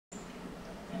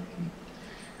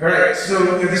All right,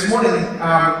 so this morning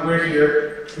we're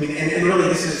here. I mean, and really,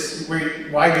 this is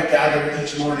why we gather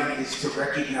each morning is to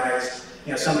recognize,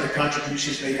 some of the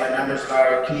contributions made by members of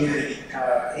our community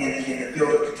in the field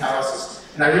of catalysis.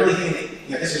 And I really think,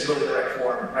 this is really the right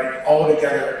forum, right? All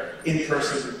together in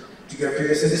person to go through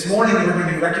this. And this morning we're going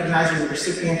to be recognizing the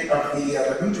recipient of the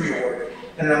Houdry Award.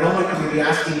 And in a moment, I'm going to be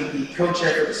asking the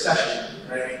co-chair for the session,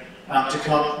 right? To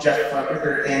come up, Jeff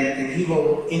Bricker, and he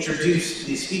will introduce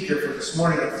the speaker for this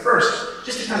morning. But first,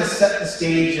 just to kind of set the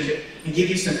stage and give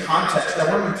you some context,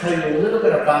 I want to tell you a little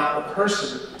bit about the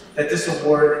person that this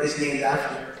award is named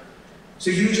after.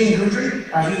 So Eugene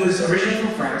Houdry, he was originally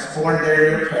from France, born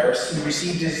there near Paris. He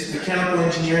received his mechanical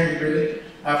engineering degree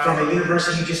from a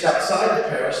university just outside of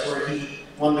Paris, where he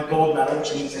won the gold medal,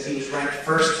 which means that he was ranked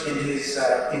first in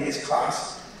his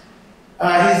class.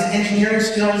 His engineering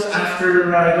skills after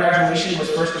graduation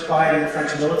was first applied in the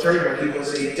French military, where he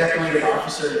was a decorated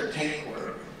officer in the tank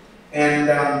corps. And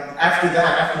after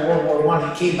that, after World War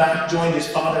I, he came back, joined his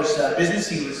father's business.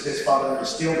 His father in the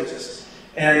steel business.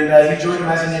 And he joined him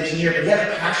as an engineer, but he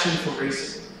had a passion for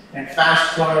racing and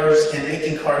fast cars and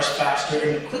making cars faster.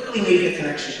 And he quickly made the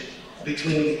connection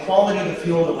between the quality of the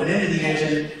fuel that went into the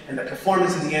engine and the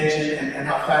performance of the engine and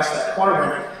how fast that car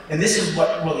went. And this is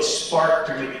what really sparked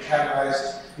or maybe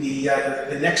catalyzed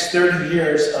the next 30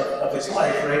 years of his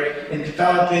life, right? In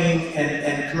developing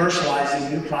and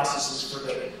commercializing new processes for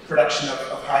the production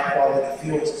of high quality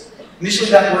fuels.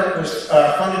 Initially that work was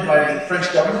funded by the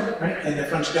French government, right? And the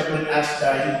French government asked,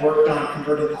 he worked on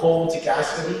converting coal to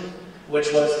gasoline,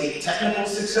 which was a technical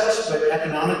success, but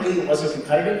economically it wasn't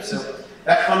competitive. So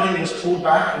that funding was pulled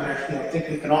back, and I think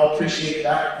we can all appreciate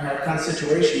that kind of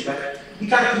situation. But he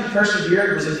kind of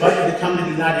persevered, was invited to come to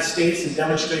the United States and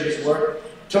demonstrate his work,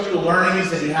 took the learnings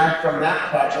that he had from that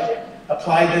project,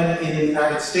 applied them in the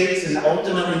United States, and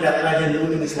ultimately that led him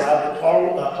moving his lab to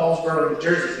Paulsboro, New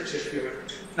Jersey, which, if you're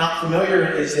not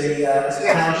familiar, is a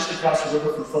town just across the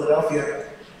river from Philadelphia,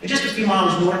 and just a few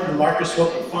miles north of the Marcus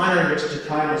Hook refinery, which at the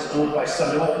time was owned by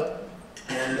Sun Oil.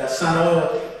 And Sun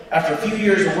Oil, after a few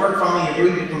years of work, finally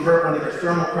agreed to convert one of their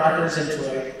thermal crackers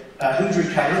into a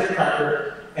Houdry catalytic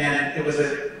cracker, and it was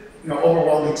an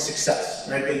overwhelming success.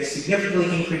 Right? They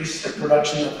significantly increased the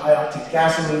production of high-octane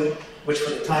gasoline, which for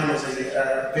the time was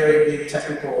a very big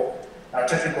technical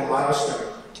milestone.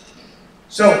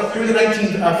 So through the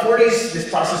 1940s, this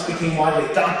process became widely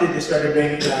adopted. They started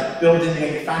building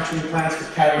manufacturing plants for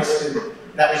catalysts, and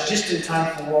that was just in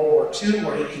time for World War II,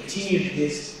 where he continued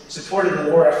his support of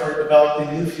the war effort,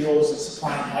 developing new fuels and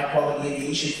supplying high-quality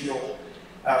aviation fuel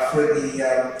for the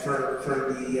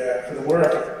war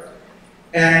effort.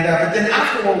 And but then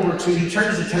after World War II, he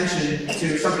turned his attention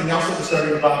to something else that was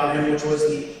starting to bother him, which was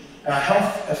the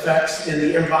health effects and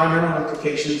the environmental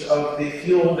implications of the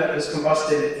fuel that was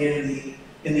combusted in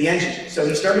the engine. So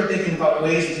he started thinking about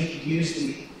ways that he could use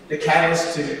the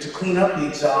catalyst to clean up the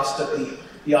exhaust of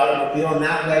the automobile, and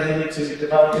that led him to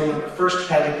developing one of the first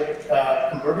catalytic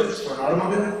converters for an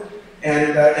automobile,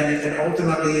 and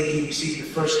ultimately he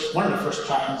received one of the first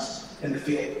patents in the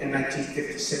field in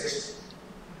 1956.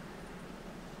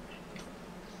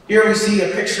 Here we see a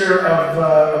picture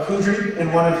of Houdry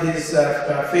in one of his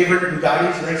favorite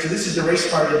Bugattis, right? So this is the race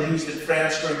car that he used in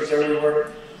France during his early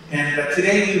work. And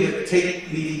today we would take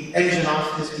the engine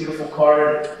off this beautiful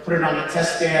car and put it on a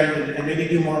test stand and maybe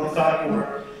do more methodical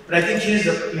work. But I think his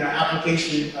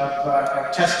application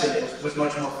of testing was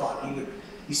much more fun.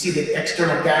 You see the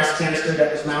external gas canister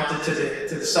that was mounted to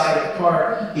the side of the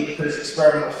car. He could put his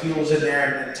experimental fuels in there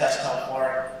and then test how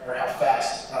far or how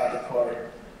fast the car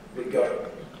would go.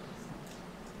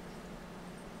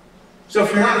 So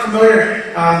if you're not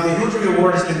familiar, the Houdry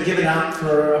Award has been given out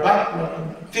for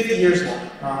about 50 years now,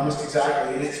 almost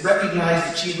exactly. And it's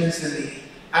recognized achievements in the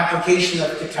application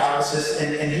of catalysis.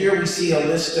 And here we see a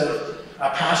list of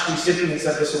past recipients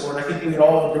of this award. I think we'd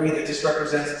all agree that this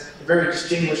represents a very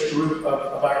distinguished group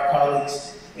of our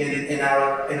colleagues in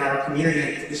our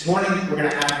community. This morning, we're going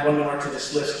to add one more to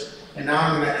this list. And now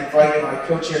I'm going to invite my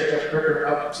co-chair, Jeff Bricker,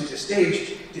 up to the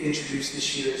stage to introduce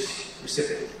this year's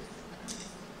recipient.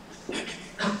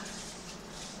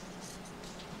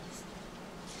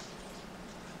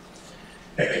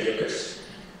 Thank you, Lucas.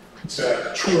 It's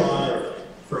a true honor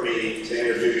for me to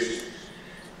introduce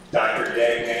Dr.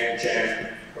 Deng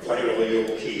of Honeywell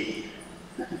UOP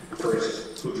for his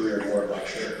Houdry Award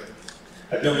lecture.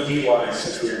 I've known DY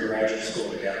since we were in graduate school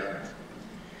together.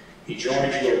 He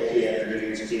joined UOP after getting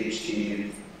his PhD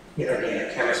in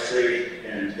inorganic chemistry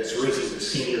and has risen to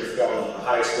senior fellow at the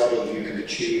highest level you can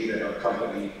achieve at our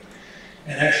company,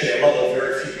 and actually a level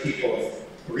very few people have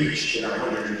reached in our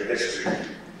 100 year history.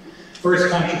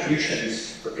 First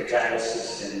contributions for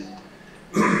catalysis in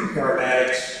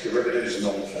aromatics, derivatives, and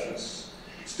olefins.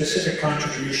 Specific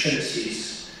contributions,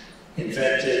 he's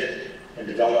invented and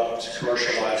developed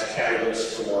commercialized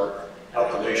catalysts for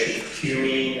alkylation of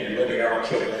cumene and linear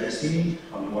alkyl benzene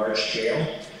on a large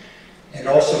scale, and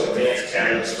also advanced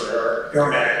catalysts for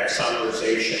aromatic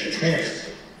isomerization and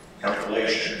transit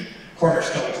alkylation,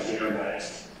 cornerstones of the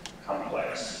aromatics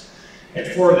complex. And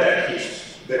for that, he's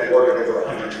been awarded over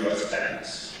 100 US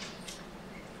patents.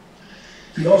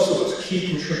 He also was a key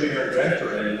contributor and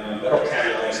inventor in metal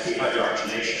catalyzed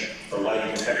dehydrogenation for light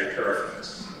and heavy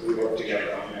paraffins. We worked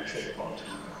together on actually a long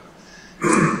time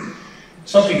ago.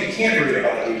 Something you can't read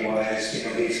about Levi is,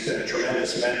 he's been a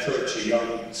tremendous mentor to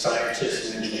young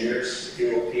scientists and engineers at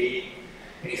UOP,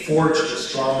 and he forged a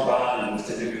strong bond with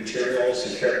the new materials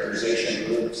and characterization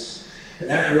groups, and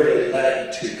that really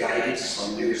led to guidance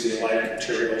on new zeolitic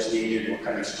materials needed, what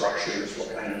kind of structures,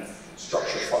 what kind of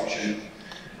structure function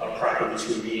properties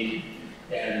we need,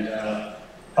 and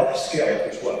helped scale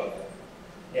it as well.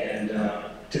 And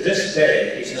to this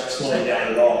day, he's not slowing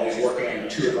down at all. He's working on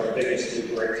two of our biggest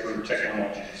new breakthrough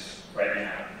technologies right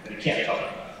now that he can't talk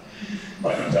about.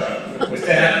 But with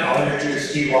that, I'll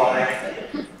introduce Eli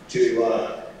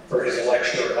for his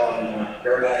lecture on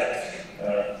aromatic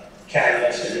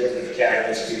catalysts and derivative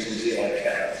catalysts using zeolite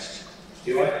catalysts.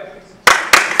 Eli?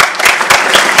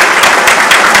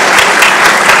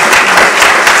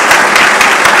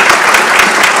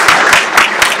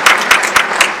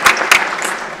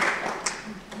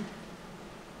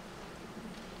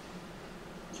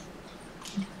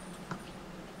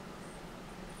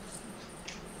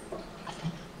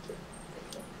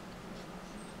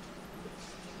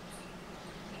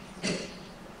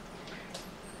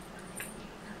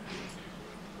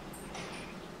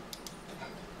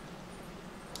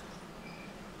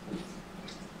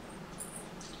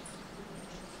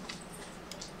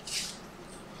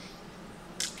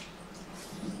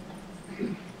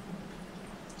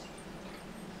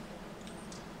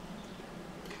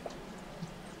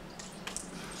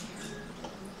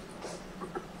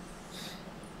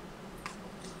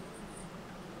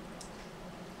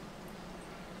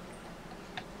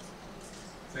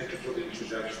 Thank you for the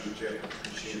introduction, Jeff.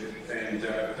 Appreciate it. And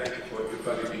thank you for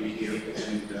everybody being here.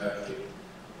 And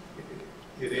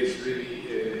it is really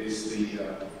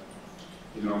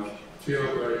feel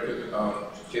very good about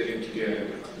getting together,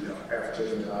 after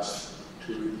the last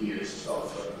 2 years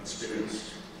of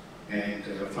experience, and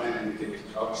finally get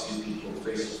to talk, see people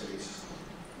face to face.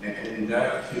 And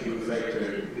that human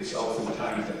factor is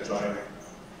oftentimes the driver.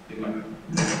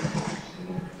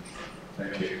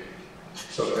 Thank you.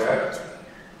 So that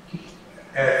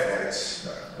affects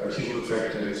human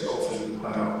factor is often,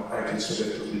 I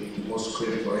consider to be the most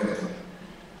critical element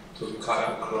to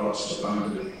cut across the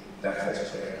boundary that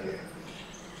has to be.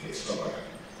 Okay, so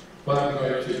what I'm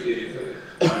going to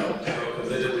talk a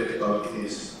little bit about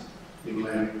is, in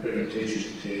my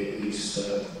presentation today, is a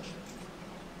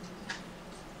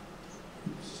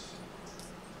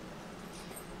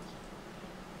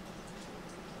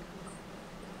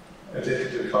little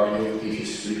bit about UOP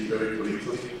history very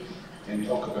briefly, and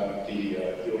talk about the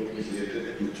UOP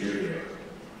zeolitic material.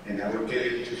 And I will get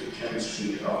into the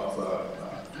chemistry of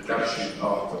production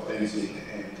of benzene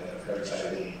and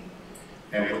paraxylene,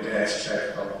 and what the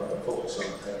aspect of focus on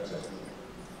paraxylene.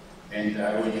 And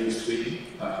I will use three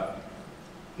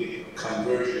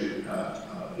conversion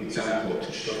example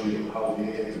to show you how we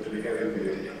are able to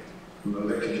elevate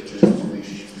molecular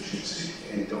transformation efficiency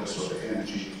and also the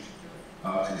energy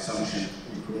consumption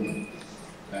improvement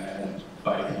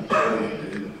by employing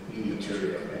the new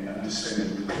material and understanding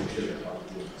the new material how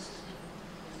it works.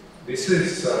 This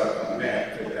is a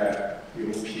map that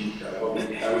UOP,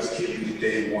 I was given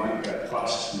day one, that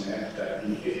process map that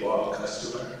enabled our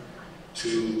customer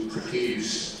to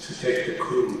produce, to take the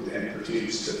crude and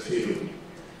produce the fuel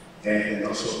and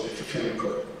also the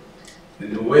chemical.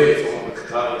 And the way from a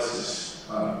catalysis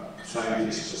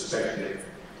scientist perspective,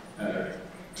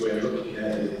 we're looking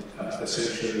at it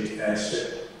essentially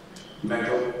as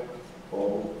metal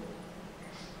or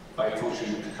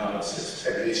bifunctional catalysis,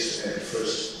 at least at the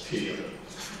first field.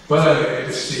 What I'm going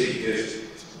to see is,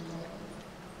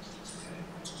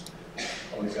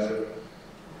 is that it?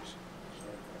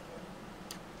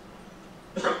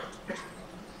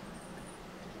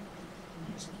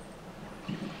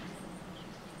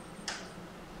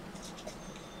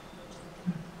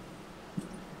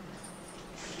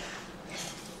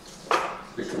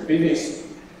 The convenience,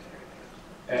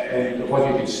 and what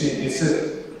you can see, this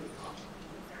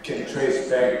can trace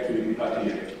back to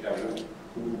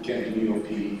who came to UOP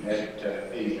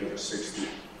at age of 60.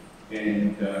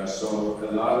 And so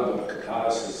a lot of the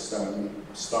catalysis that we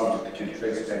started can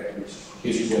trace back to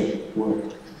his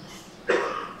work.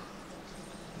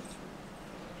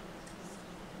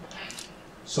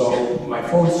 So my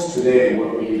focus today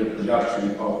will be the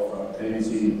production of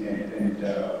benzene and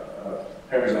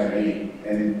paraxylene.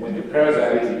 And with the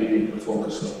paraxylene being the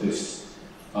focus of this,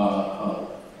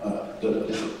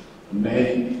 the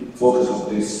main focus of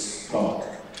this talk.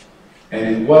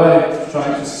 And what I'm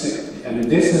trying to say, and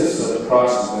this is a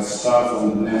process that starts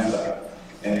from the naphtha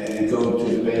and go to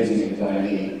the benzene and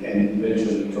xylene, and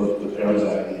eventually go to the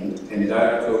paraxylene, and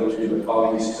that go to the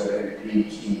polyester and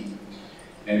PET.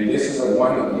 And this is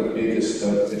one of the biggest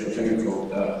petrochemical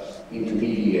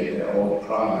intermediate or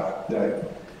product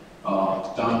that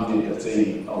dominated the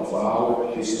theme of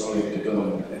our historic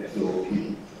development at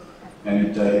UOP. And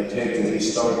it takes a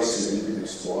historic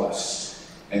significance for us.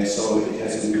 And so it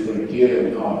has been very dear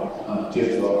to our heart.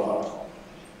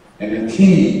 And the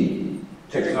key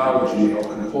technology or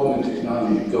component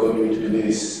technology going into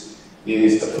this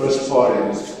is the first part of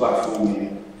this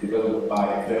platform developed by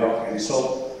Bell and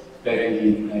Sol back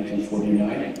in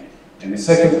 1949. And the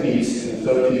second piece and the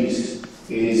third piece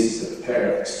is the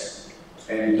Parax.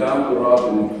 And down the road,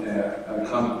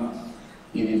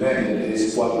 invented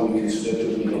is what we consider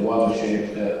to be the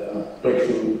watershed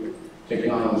breakthrough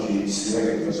technology,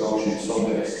 selective absorption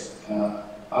solvents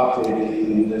operated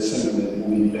in the similar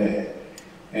moving bed.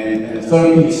 And the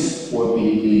third piece will be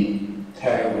the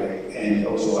tag and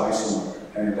also isomer,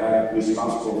 and that is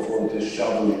responsible for the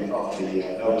sheltering of the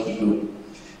LT group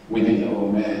within the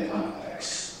aromatic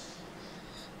complex.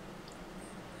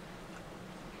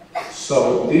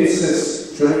 So this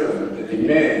is driven, the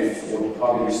demand for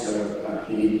polyester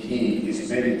PET is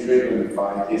mainly driven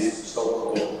by this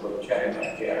so-called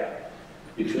capital gap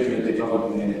between the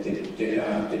developing and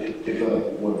the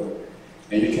developed world.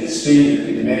 And you can see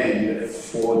the demand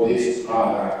for this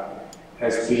product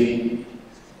has been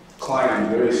climbing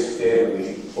very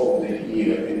steadily over the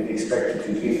year and expect to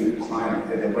continue to climb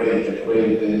at a rate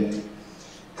greater than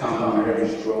compound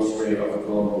average growth rate of the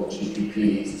global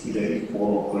GDP, either equal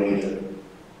or greater.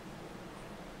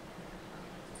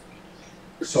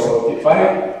 So if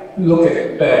I look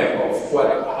at back of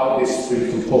how these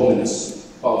three components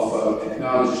of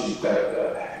technology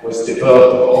that was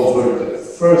developed over the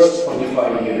first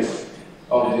 25 years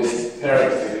of this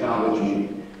Parax technology,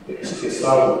 it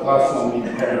started with platform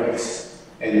in Parax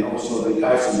and also the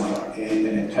isomer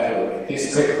and thyroid.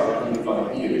 This took about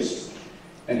 25 years.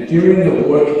 And during the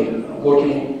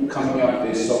working coming up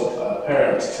this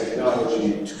Parax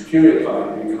technology to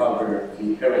purify and recover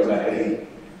the paraxylene,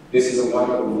 this is one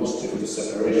of the most difficult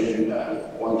separation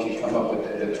one can come up with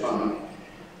at the time.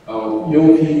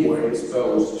 UOP were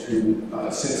exposed to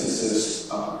synthesis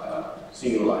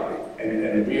zeolite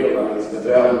and realized the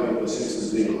value of the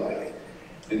synthesis zeolite.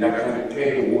 And that kind of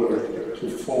paved the work to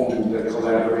form the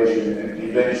collaboration and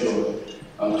eventually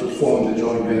to form the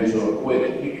joint venture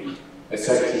with a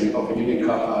section of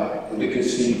unicopy, liquid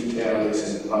sieve catalyst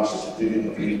and the process of building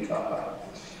of unicopy.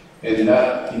 And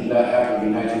that happened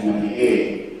in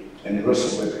 1998, and the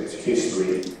rest of it is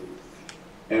history.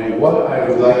 And what I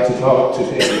would like to talk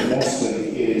today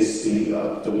mostly is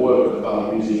the work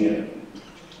about museum.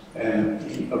 And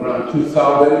around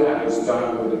 2000, I was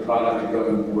done with the product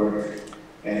development work,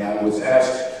 and I was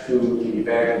asked to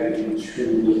evaluate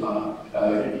into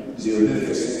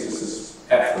zeolitic synthesis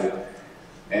effort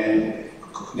and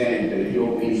named the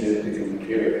UOP zeolitic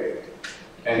material.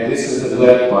 And this is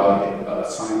led by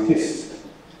scientists.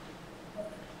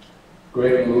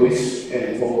 Greg Lewis,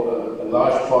 and for a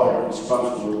large part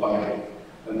responsible by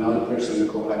another person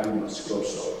called Honeywell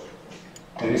UOP.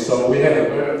 And so we had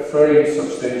a very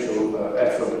substantial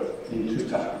effort in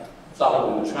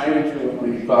 2000 trying to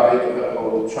revive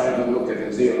or trying to look at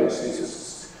the zeolite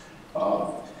synthesis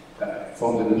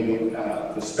from the new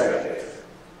perspective.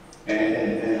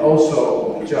 And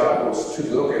also the job was to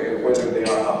look at whether there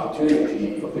are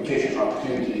application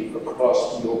opportunity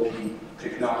across UOP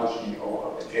technology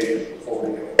or application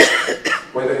portfolio,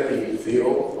 whether it be in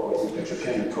field or in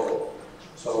petrochemical.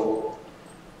 So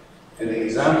an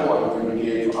example I'm going to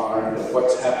give are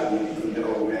what's happening in the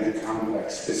aromatic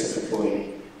complex,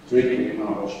 specifically three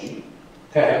technology,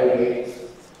 tellurate,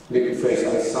 liquid phase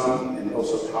isomer, and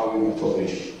also toluene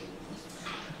methylation.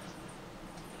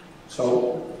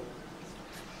 So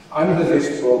under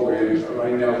this program,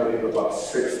 right now we have about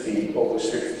over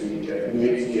 60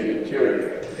 nuclear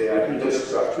material. They are either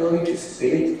structurally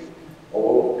distinct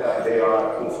or they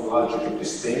are morphologically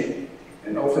distinct.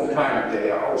 And oftentimes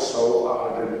they are also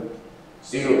the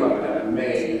zeolite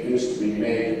that used to be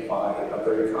made by a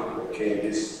very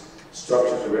complicated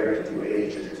structure-directed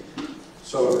reagent.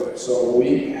 So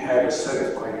we have a set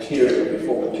of criteria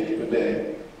before we can put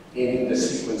them in the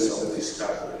sequence of the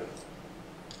discovery.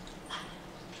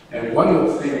 And one of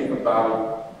the things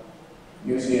about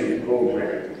museum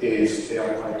program is there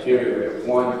are criteria.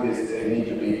 One is they need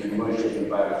to be commercially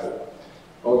viable.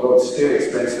 Although it's still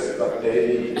expensive, but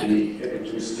they need to be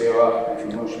able to scale up and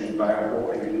commercially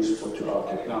viable and useful to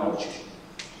our technology.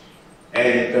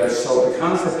 And so the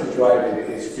concept to drive it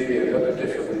is really a little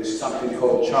different. It's something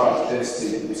called charge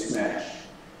density mismatch.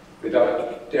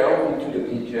 Without delving into the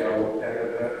detail,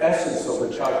 the essence of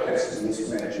the charge density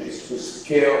mismatch is to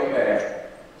scale back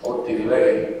or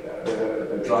delay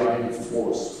the driving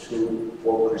force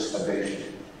for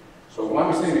crystallization. So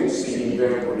one thing we see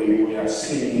invariably, we are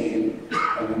seeing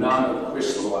a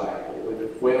non-crystalline with a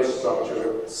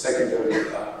well-structured secondary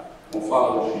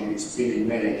morphology is being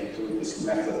made through this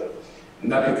method.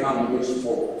 And that becomes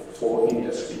useful for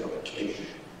industry application.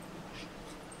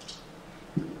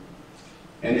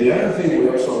 And the other thing we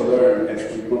also learn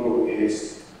as we grow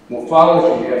is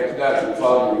morphology. After that,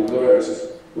 morphology learns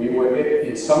we will,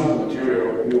 in some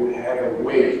material, you have a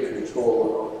way to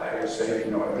control, or I would say,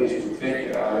 at least we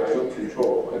think good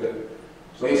control with the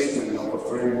placement of a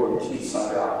framework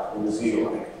T-side out from the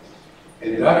Zeolitic.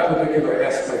 And that particular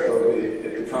aspect of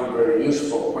it becomes very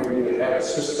useful when you have a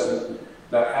system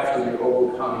that after you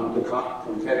overcome the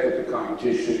competitive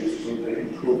competitions with the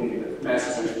improving the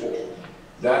mass transport,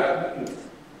 that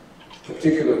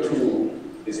particular tool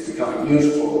is becoming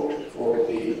useful for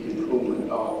the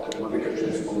improvement of the molecular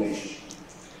transformation.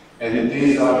 And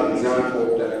these are the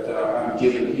examples that I'm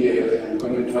giving here, and I'm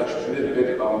going to touch a little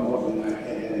bit about modern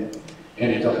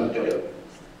and WW.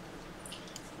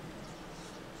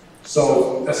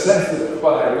 So essentially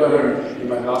what I learned in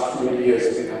my last 20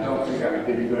 years, and I don't think I'm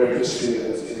being very good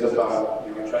students, is about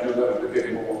trying to learn a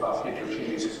bit more about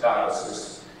heterogeneous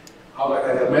catalysis, how the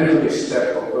elementary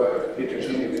step of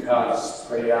heterogeneous catalysis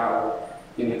play out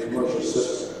in the commercial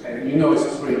system. And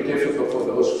it's pretty difficult for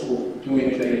those who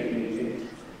doing things in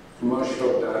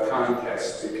commercial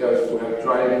context because we're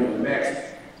driving the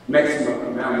maximum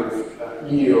amount of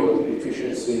yield,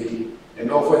 efficiency, and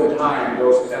oftentimes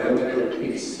those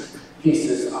elementary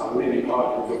pieces are really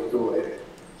hard to look through it.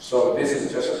 So this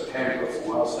is just a template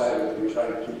from outside that we try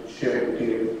to share with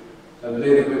you a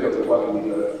little bit of what we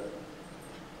learned.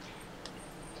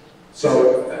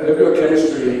 So nuclear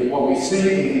chemistry, what we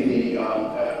see in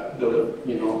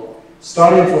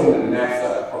starting from the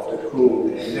naphtha of the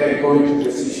crude and then going to the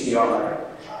CCR,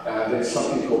 there's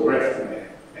something called graphene,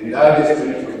 and that is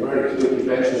going to convert to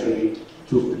eventually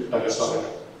to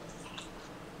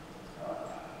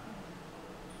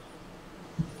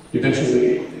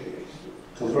eventually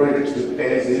converted to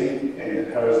benzene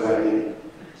and paraxylene.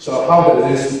 So how does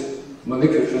this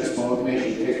molecular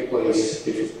transformation take place?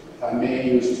 If I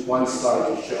may use one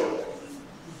slide to show.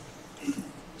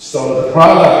 So the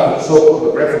product of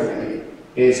so-called graphene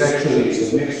is actually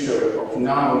a mixture of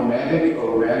non-aromatic,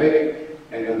 aromatic,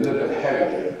 and a little bit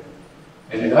heavier.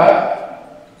 And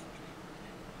that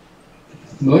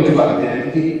molecular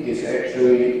identity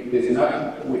is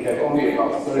not, we have only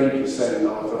about 30%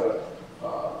 of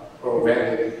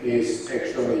aromatic is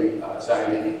actually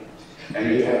xylene.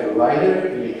 And you have a lighter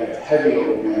and you have heavy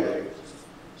aromatic.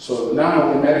 So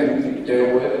non-aromatic to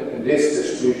deal with, and this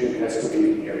distribution has to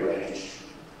be rearranged.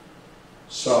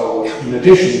 So in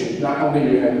addition, not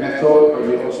only you have methyl, but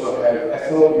you also have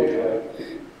ethyl, you have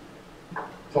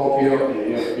propyl, and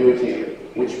you have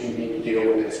butane, which we need to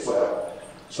deal with as well.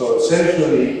 So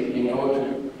essentially, in order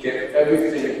to get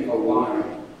everything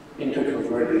aligned into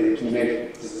converted to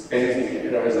make this benzene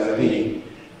and paraxylene,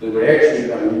 the reaction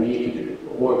that we need to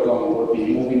work on will be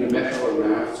moving the methyl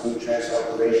around through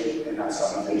transalkylation and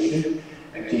acylation,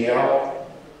 and DL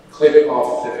clip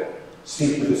off the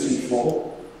C to the C4,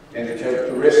 and the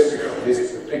characteristic of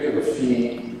this particular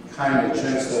feed kind of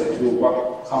translates to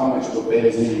how much of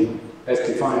benzene, as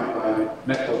defined by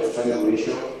methyl to phenol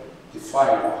ratio,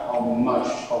 define how much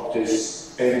of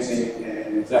this benzene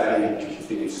and xylene can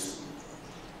produce.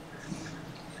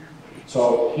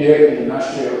 So here in a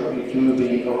nutshell, we do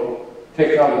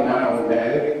take out the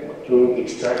non-aromatic to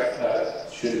extract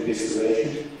through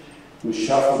distillation. We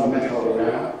shuffle the methyl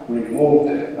around, remove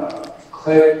the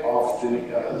clip of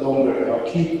the longer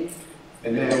alkene,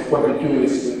 and then what we do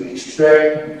is we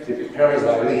extract the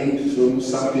paraxylene through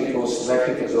something called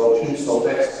selective absorption, so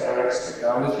that's Eric's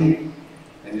technology,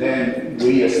 and then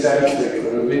we establish the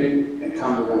equilibrium and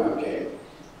come around again.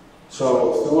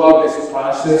 So throughout this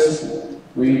process,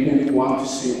 we want to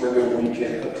see whether we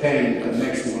can attain the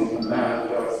maximum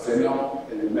amount of phenol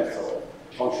and methyl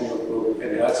functional group,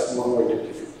 and that's one way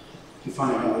to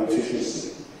define our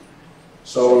efficiency.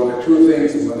 So the two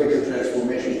things, the molecular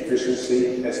transformation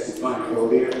efficiency as defined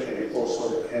earlier, and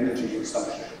also the energy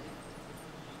consumption.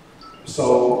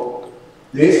 So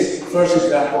this first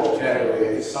example of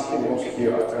January is something most of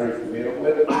you are very familiar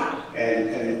with, but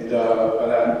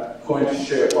I'm going to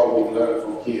share what we learned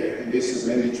from here. And this is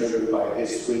mainly driven by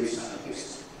these three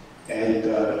scientists. And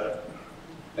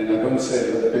I'm going to say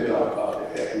a little bit about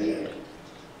it at the end.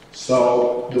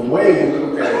 So the way we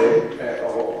look at it,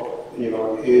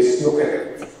 is look at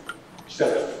it,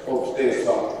 except for today's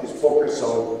talk, is focus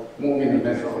on moving the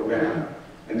metal around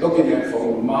and looking at it from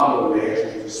a model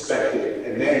reaction perspective,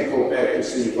 and then go back to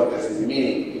see what does it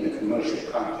mean in a commercial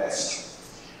context.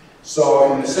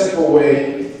 So in a simple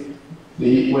way,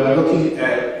 we're looking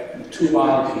at the two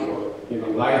molecules,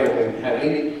 lighter and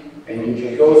heavy, and you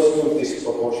can go through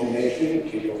disproportionation, you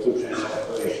can go through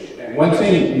translation. And one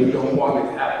thing you don't want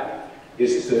to happen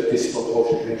is the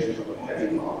disproportionation of a heavy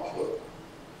molecule.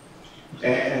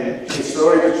 And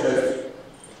historically,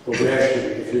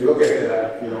 progression, if you look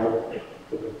at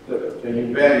the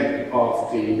event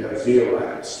of the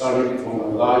zeolite, starting from a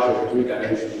larger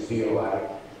three-dimensional zeolite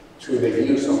to the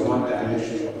use of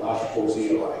one-dimensional logical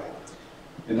zeolite.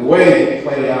 And the way it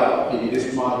played out in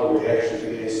this model reaction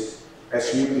is,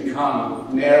 as you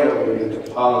become narrow in the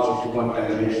topology to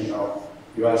one-dimensional,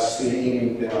 you are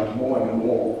seeing more and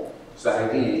more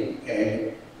xylene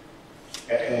and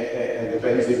the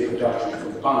benzene production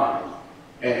combined.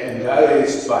 And that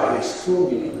is by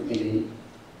excluding the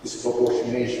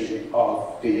disproportionation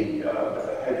of the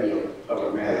heavier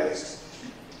aromatics.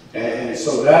 And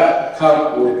so that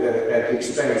comes with at the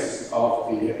expense of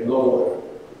the lower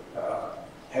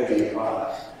heavy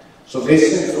product. So they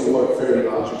seem to work very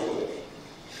logically.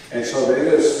 And so there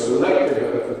is selective,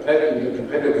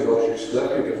 competitive absorption,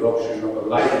 selective absorption of a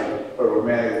lighter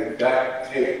aromatic that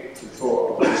take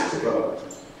control of this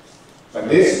development. But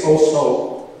this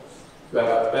also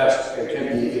best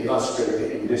can be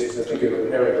illustrated in this particular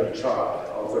parity chart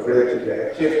of the relative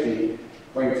activity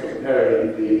when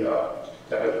comparing the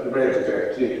relative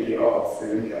activity of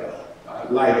the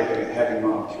lighter and heavy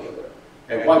molecule.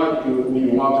 And what do we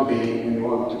want to be? We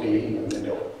want to be in the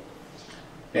middle.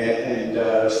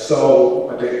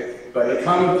 But it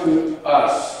comes to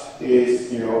us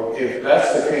is, if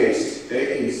that's the case, there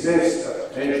exists a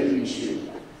potential issue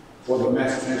for the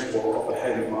mass transport of a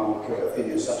heavy molecule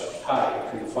in such a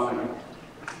tight, confined,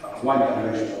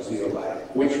 one-dimensional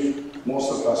zeolite, which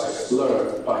most of us have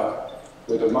learned, but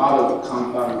with the model of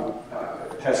compound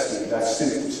testing, that's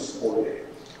simply supported.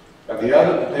 But the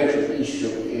other potential issue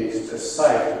is the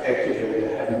site to activate the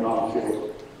heavy molecule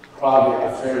probably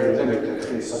are very limited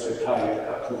in such a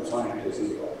tight, confined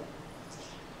zeolite.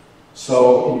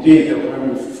 So indeed,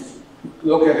 when we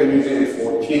look at the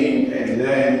UZ14, and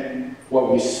then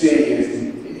what we see is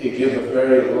it gives a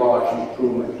very large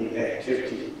improvement in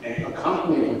activity. And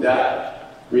accompanied with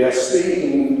that, we are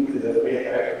seeing the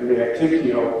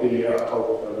reactivity of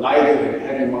the lighter and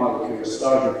heavy molecules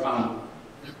start to come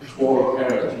toward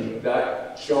parity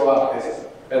that show up as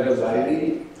better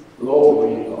xylene, low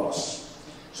weight loss.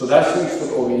 So that seems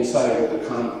to coincide with the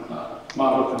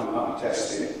model compound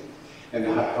testing and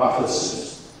the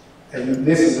hypothesis. And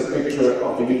this is a picture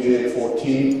of the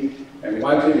UGA14. And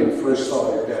one thing we first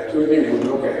saw is that two things we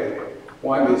look at it.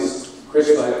 One is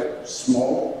crystallite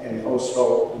small, and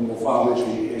also the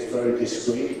morphology is very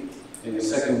discrete in the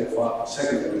secondary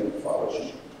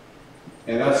morphology.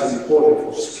 And that's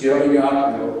important for scaling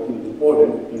up,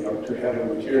 important, to have a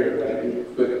material that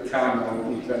you could count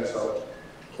on in terms of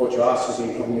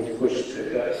tortuosity when you push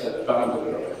the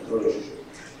boundary of conversion.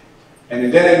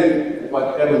 And then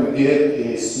what Evan did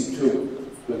is he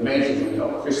took the measurement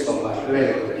of crystalline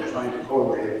layer and trying to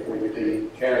correlate it with the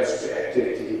chemistry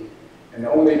activity. And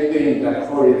the only thing that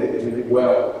correlated really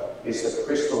well is the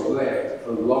crystal length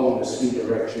along the C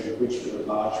direction, which is a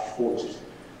large force.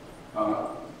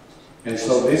 And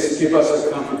so this gives us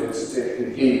a confidence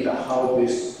indeed how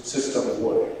this system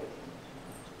works.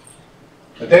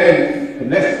 But then the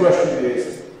next question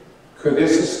is, could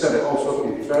this system also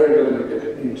be very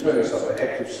limited in terms of the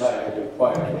active site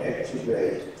required to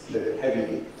activate the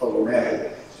heavy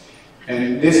aromatic?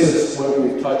 And this is where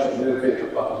we touch a little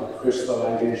bit about the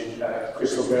crystallization,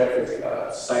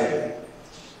 crystallographic siting.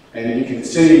 And you can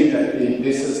see that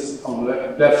this is on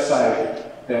the left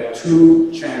side. There are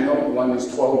two channels. One is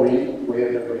 12 ring,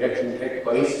 where the reaction takes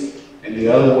place, and the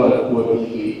other one will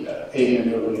be the 8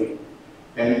 ring.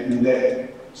 And then,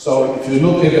 so if you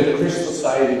look at the crystal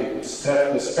siting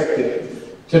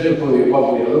perspective, typically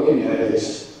what we're looking at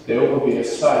is there will be a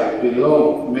site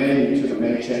below main to the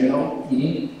main channel,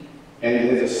 E, and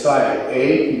there's a site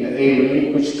A in the A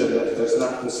ring, which does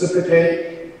not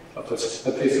precipitate,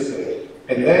 participate.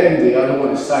 And then the other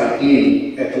one is side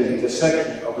E at the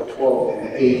intersection of the 12 and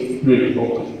the 8 really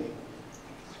open.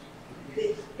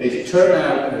 It turned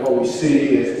out what we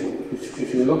see is,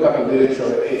 if you look up the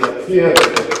literature, it appears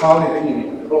that the quality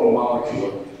control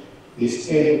molecule is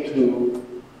able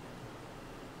to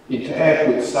interact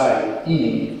with side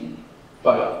E,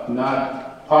 but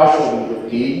not partially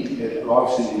with D, and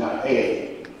obviously not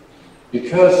A.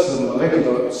 Because the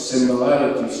molecular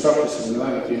similarity, structural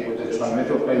similarity with the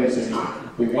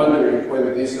trimethylphenazine, we wonder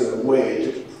whether this is a way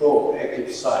to control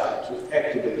active site, to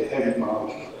activate the heavy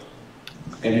molecule.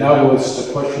 And that was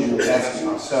the question we were asking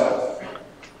ourselves.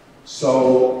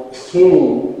 So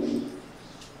through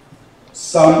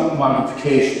some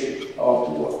modification of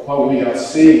what we are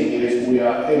seeing is we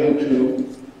are able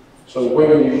to, so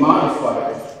when we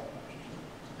modify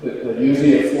the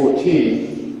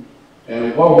UZF14,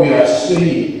 and what we are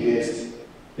seeing is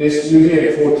this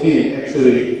UZF14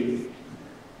 actually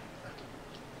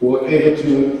were able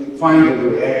to find the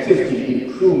reactivity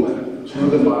improvement through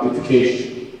the modification.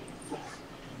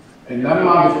 And that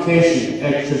modification,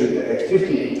 actually the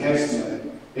activity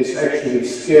enhancement, is actually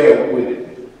scaled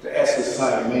with the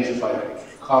SSI measured by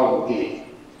column D.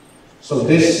 So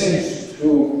this seems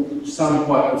to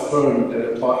somewhat affirm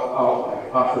that our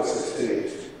hypothesis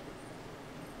is.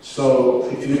 So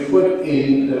if you put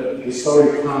in the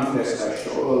historic context I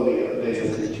showed earlier,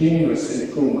 there's a continuous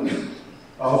improvement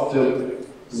of the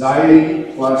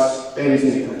xylene plus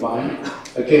benzene combined,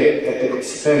 again, at the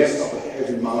expense of a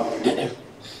heavy molecule.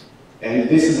 And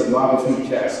this is a molecule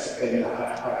test. And the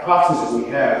hypothesis we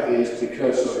have is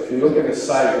because, so if you look at the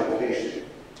site location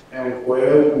and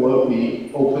where will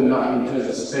we open up in terms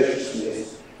of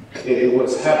spaciousness, it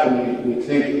was happening, we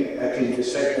think, at the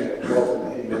intersection of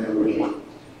 12 and memory.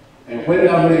 And when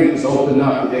that ring is opened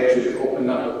up, it actually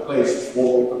opened up a place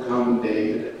for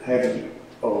accommodated heavy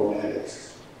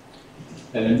aromatics.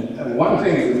 And one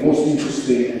thing that's most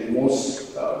interesting and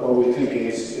most, what we think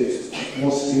is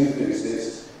most significant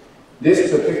is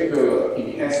this particular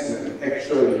enhancement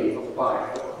actually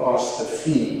applied across the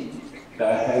feed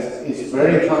that is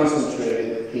very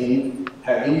concentrated in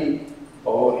heavy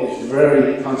or is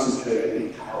very concentrated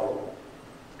in tau.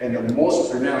 And the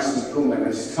most pronounced improvement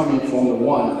is coming from the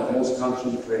one that most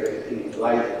concentrated in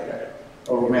light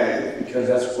aromatic, because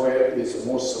that's where it is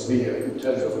the most severe in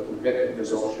terms of competitive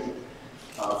absorption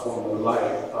from the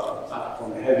light,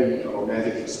 from the heavy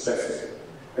aromatic perspective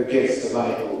against the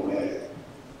light aromatic.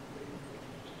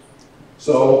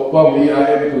 So what we are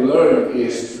able to learn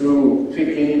is through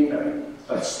picking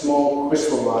a small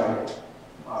crystalline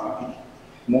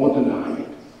mordenite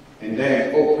and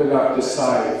then open up the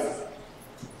side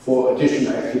for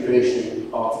additional activation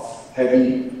of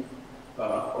heavy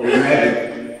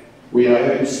aromatic, we are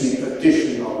able to see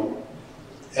additional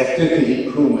activity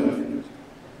improvement.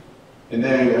 And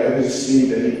then we are able to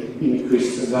see the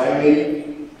increased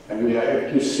xylene, and we are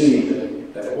able to see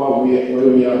that where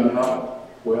we are now,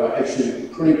 we are actually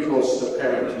pretty close to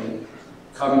parity,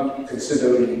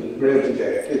 considering the relative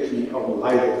activity of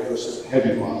lighter versus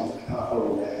heavy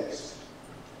aromatics.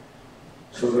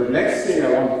 So the next thing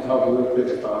I want to talk a little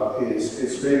bit about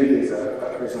is really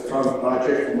a fun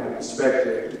project from my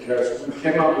perspective, because we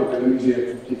came up with the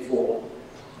UZF54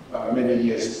 many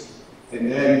years, and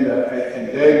then there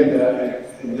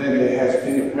has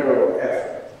been a parallel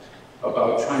effort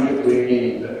about trying to bring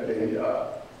in the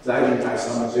xylene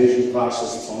isomerization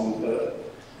process from the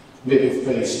liquid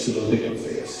phase to the liquid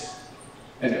phase.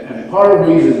 And part of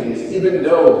the reason is, even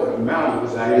though the amount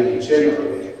of xylene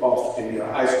generated of the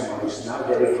isomer is not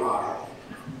very high,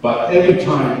 but every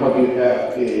time what you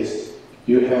have is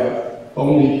you have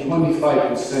only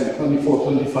 25%,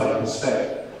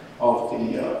 24-25% of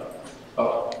the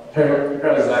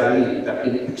paraxylene that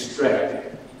being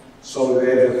extracted. So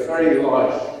there's a very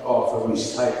large of a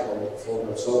recycle for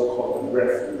the so-called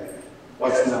refractant,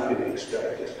 what's not being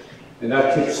extracted. And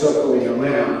that keeps circling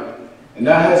around, and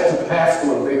that has to pass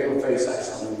through a vapor phase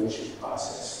isomerization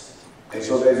process. And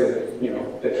so there's a,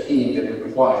 the heat that is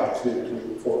required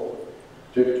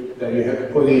that you have to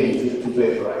put in to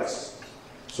vaporize.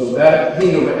 So that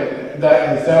heat,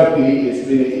 that therapy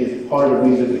is part of the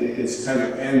reason it's kind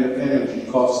of energy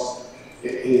cost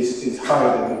is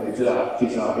higher than the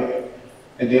desire.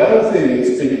 And the other thing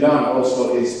that's been done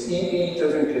also is EV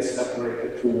doesn't get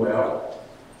separated too well.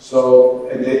 So,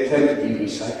 and they tend to be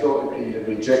recycled in the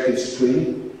rejected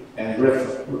stream and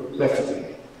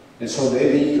refracted. And so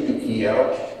they need to be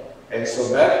GL, and so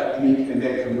that and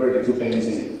then converted to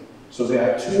benzene. So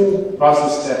there are two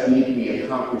processes that need to be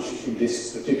accomplished in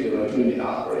this particular unit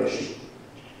operation.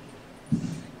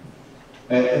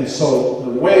 And so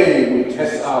the way we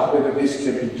test out whether this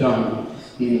can be done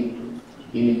in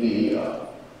the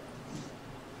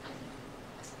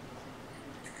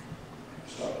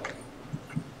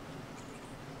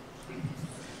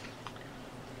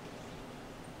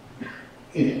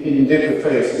in different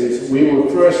phases, we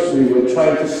were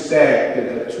trying to stack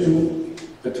the two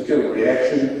particular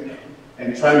reactions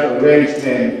and trying to arrange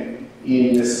them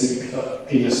in the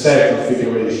stack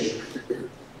configuration.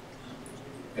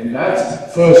 And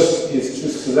that first is to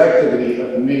selectively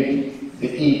admit the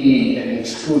EB and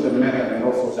exclude the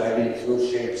meta-morphoside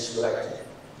associated selective.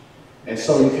 And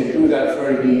so you can do that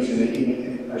very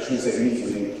easily, I shouldn't say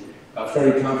easily,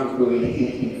 very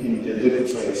comfortably in the liquid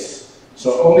phase.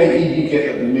 So only EB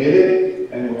get admitted,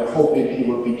 and we're hoping it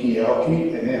will be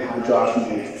DLP, and then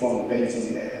hydrogenate from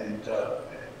benzene and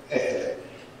ethylene.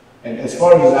 And as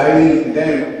far as xylene,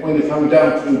 then when you come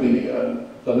down to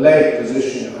the leg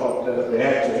position of the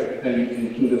reactor, then you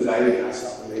can do the xylene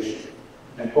isolation,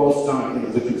 and both done in the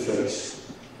liquid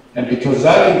phase. And because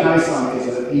xylene isolation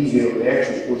is an easier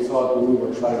reaction, we thought we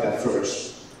would try that first.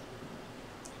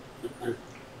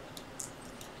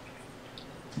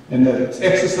 And the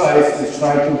exercise is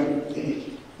trying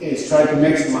to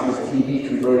maximize the EB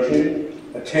conversion,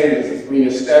 attain the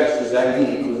reestablish the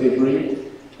xylene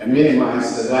equilibrium, and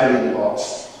minimize the xylene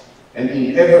loss. And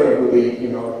inevitably, you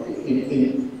know,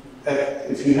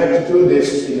 if you have to do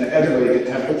this in an elevated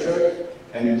temperature,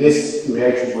 and this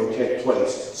reaction will take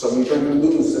place. So you're going to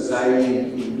lose the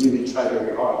xylene you really try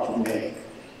very hard to make.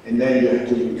 And then you have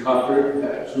to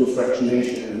recover through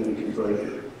fractionation and reconvert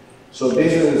it. So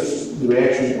this is the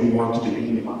reaction we want to be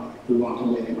minimized. We want to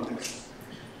minimize.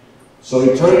 So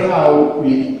it turned out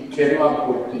we came up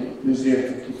with the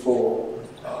Museum-54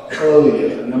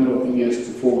 earlier, a number of years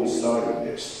before we started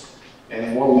this.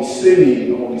 And what we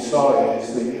saw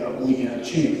is that we can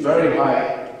achieve very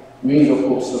high mean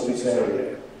surface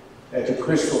area at a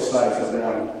crystal size of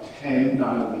around 10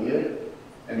 nanometer,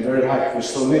 and very high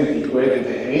crystallinity greater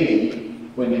than 80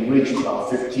 when it reaches about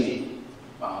 15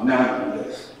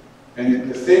 nanometers. And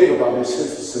the thing about this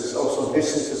synthesis, also this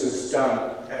synthesis is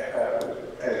done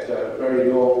at a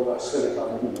very low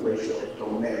silicon ratio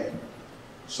domain.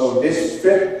 So this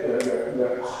fit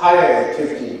the higher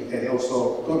activity and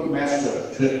also good mass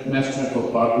transfer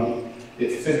property,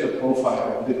 it fit the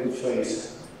profile of liquid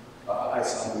phase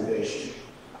isolation.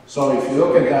 So if you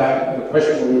look at that, the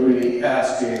question we really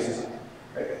ask is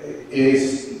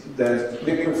the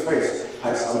liquid phase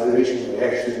isolation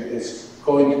reaction is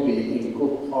going to be in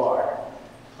good part.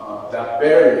 That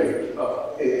barrier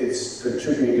is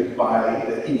contributed by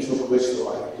the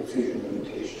intracrystalline diffusion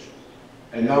limitation.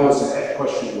 And that was the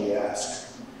question we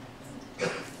asked.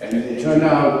 And it turned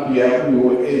out, yeah, we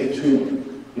were able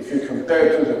to, if you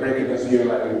compare to the regular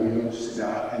zeolite we use,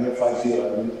 MFI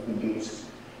zeolite we use,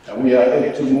 and we are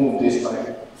able to move this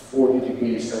by 40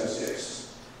 degrees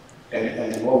Celsius.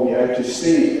 And what we have to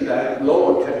see that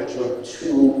lower temperature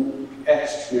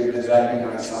 2x to the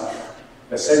xylene isolate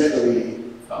essentially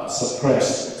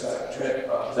suppress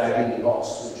xylene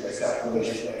loss, which is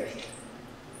alkylation reaction.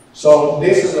 So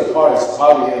this is the part that's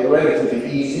probably relatively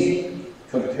easy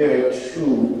compared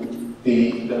to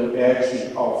the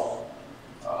reaction of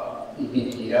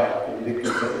EBPL in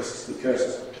liquid phase,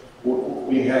 because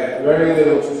we had very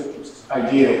little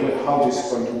idea of how this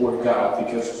is going to work out,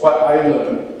 because what I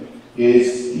learned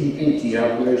is EB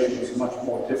dealkylation is much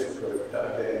more difficult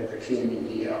than the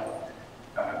QME.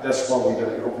 That's what we've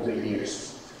done over the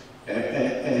years.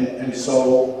 And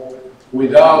so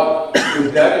with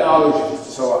that knowledge,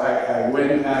 so I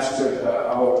went and asked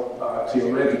our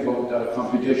theoretical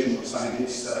computational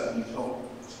scientists,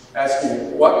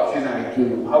 asking what can I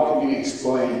do? How can we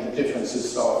explain the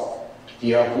differences of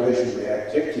dealkylation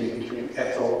reactivity between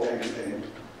ethyl and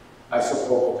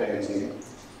isopropyl benzene?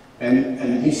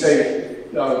 And he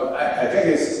said, I think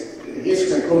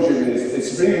his conclusion is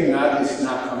it's really not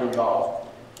coming off.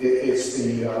 It's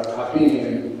the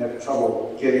carbenium have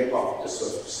trouble getting off the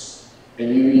surface,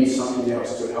 and you need something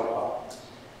else to help out.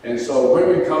 And so when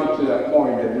we come to that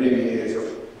point, that really is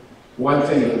one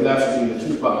thing left in the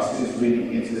toolbox is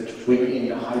really to bring in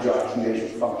the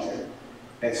hydrogenation function,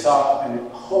 and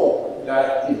hope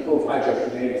that improved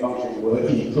hydrogenation function will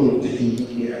improve the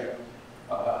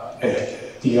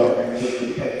DEL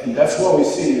activity. And that's what we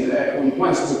see, that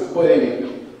once we put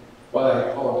in what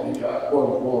I call the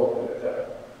quote-unquote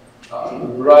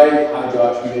right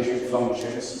hydrogenation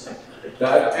functions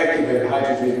that activate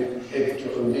hydrogen able to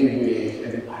alleviate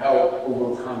and help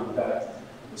overcome that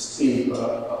steep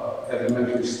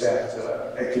elementary step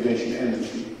activation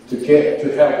energy to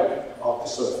help off the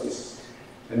surface.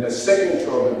 And the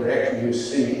signature of the reaction you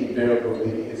see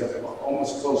invariably is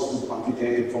almost close to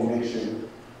quantitative formation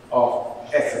of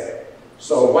ethane.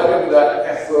 So whether that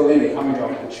ethylene coming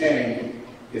off the chain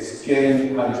is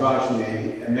getting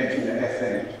hydrogenated and making the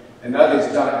ethane, and that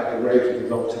is done at a relatively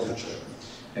low temperature.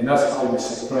 And that's how we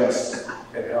suppress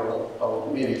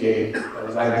or mitigate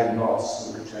xylene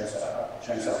loss in the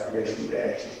transaggregation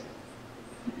reaction.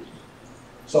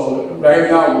 So right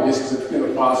now with this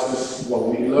particular process, what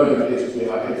we learned is we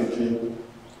are able to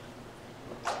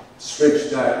switch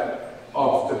that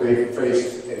off the vapor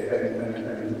phase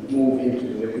and move into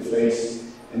the liquid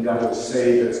phase, and that will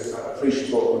save us an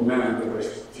appreciable amount of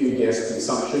fuel gas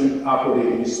consumption,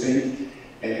 operating steam,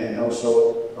 and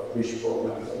also appreciable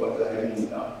amount of what that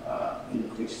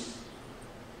increase.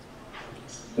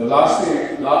 The last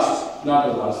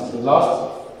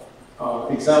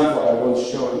example I will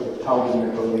show you the powder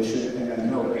manipulation, and I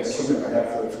know there's similar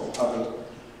effort from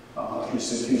other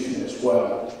institutions as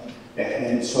well.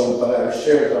 And so, but I've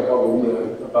shared what we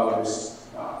learned about this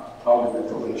powder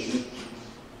manipulation.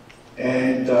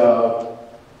 And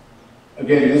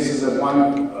again, this is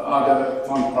one other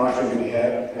fun project we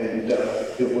had, and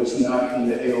it was not in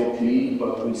the AOP,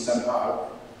 but we somehow,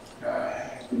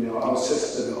 our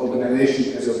system, the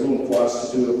organization has a room for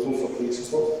us to do the proof of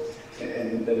principle,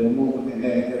 and then move, and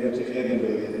then everything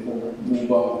anyway, and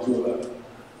move on to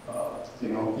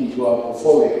into our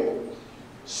portfolio.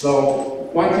 So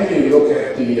one thing you look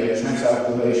at the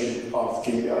transaggregation of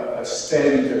the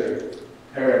standard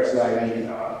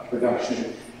paraxylene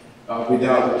production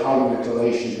without the toluene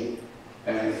methylation,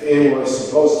 and it was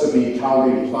supposed to be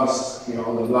toluene plus the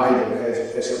lighter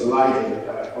as a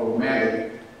lighter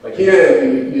aromatic, but here we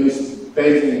use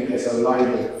benzene as a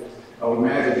lighter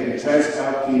aromatic and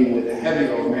transalkene with a heavy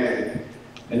aromatic,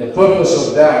 and the purpose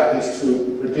of that is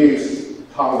to produce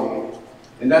toluene,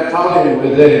 and that toluene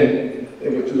will then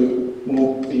able to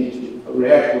move into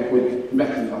react with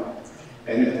methanol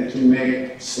and to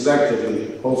make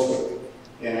selectively also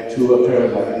to a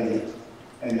paraxylene.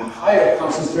 And the higher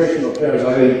concentration of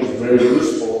paraxylene is very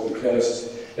useful because,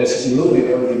 as alluded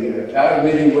earlier, that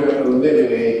really will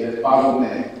alleviate the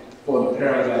bottleneck for the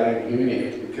paraxylene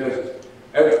unit. Because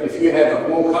if you have a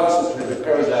more concentrated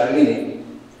paraxylene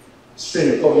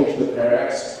stream going to the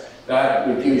parax, that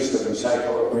reduces the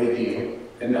recycle a great deal.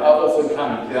 And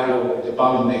oftentimes, the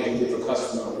bottleneck if the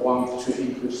customer wants to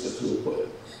increase the throughput.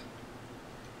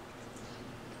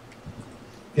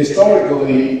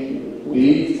 Historically,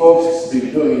 we folks have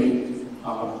been doing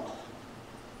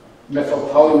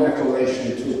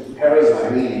methylpolymethylation to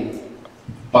paraxylene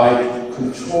by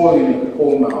controlling the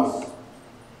pore mouth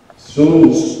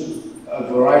through a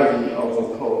variety of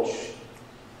approach.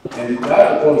 And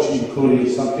that approach included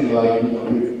something like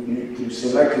you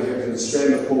selectively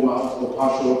constrain the pore mouth or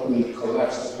partially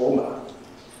collapse the pore mouth.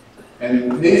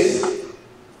 And this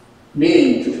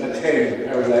means to attain the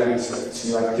paraxylene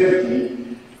selectivity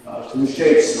to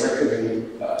shape selectively,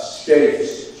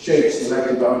 shape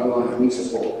selective underlying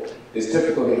principle is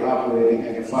typically operating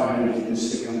at 500 to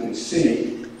 600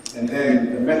 C, and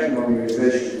then the methanol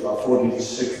utilization is about 40 to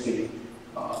 60%.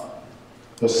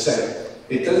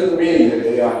 It doesn't mean that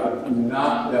they are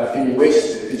not being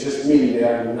wasted. It just means they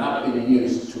are not being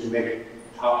used to make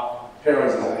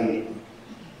paraxylene.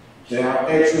 They are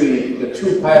actually the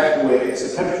two pathways,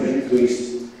 as the temperature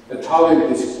increase, the toluene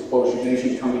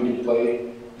disproportionation come into play,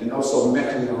 and also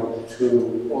methanol to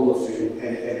olefin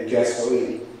and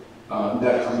gasoline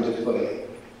that come into play.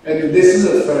 And this is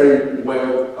a very well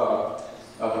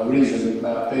reason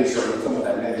based on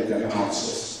thermodynamic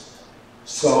analysis.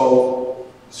 So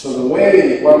the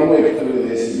one way to do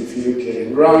it is if you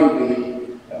can run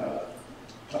the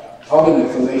toluene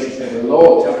methylation at a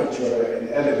low temperature and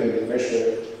elevated pressure,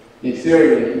 in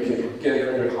theory you can get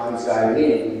very high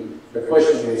xylene. The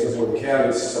question is, will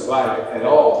catalyst survive at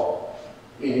all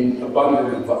in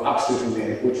abundance of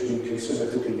oxygenate, which we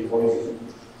consider to be poison?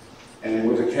 And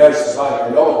will the catalyst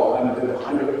survive at all under the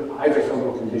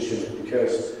hydrothermal conditions,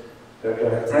 because the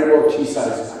framework T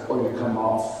size are going to come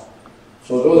off.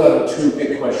 So those are the two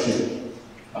big questions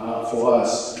for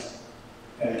us.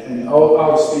 And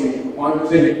obviously, one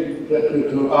thing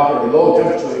to operate low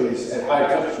temperature is at high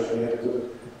temperature, we have to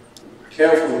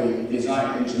carefully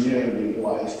design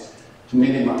engineering-wise to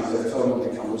minimize the thermal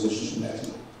decomposition of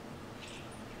methanol.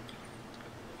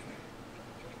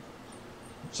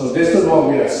 So this is what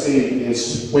we are seeing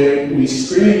is when we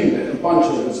screen a bunch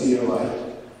of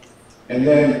zeolite, and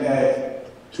then at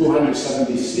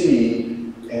 270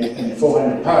 C and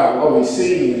 400 power, what we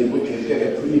see is we can get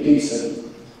a pretty decent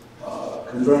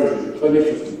conversion,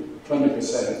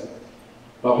 20%.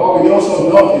 But what we also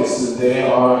notice is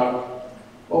there are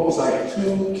almost like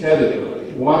two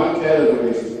categories. One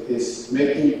category is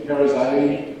making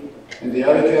paraxylene, and the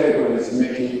other category is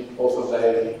making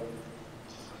orthoxylene.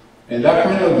 And that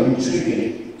kind of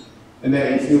intriguing. And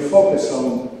then if you focus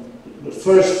on the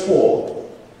first four,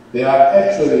 they are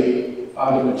actually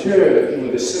the material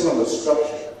with a similar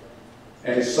structure.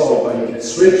 And so you can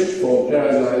switch from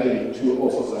paraxylene to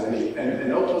orthoxylene.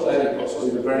 And orthoxylene also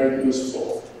is a very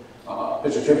useful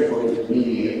petrochemical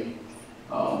intermediate.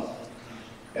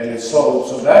 And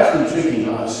so that's intriguing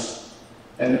us.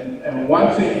 And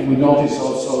one thing we notice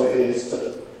also is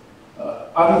that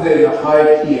other than the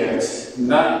high pH,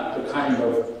 not the kind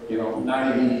of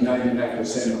 90,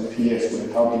 99% of pH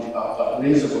with probably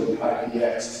reasonably high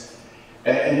pH.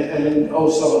 And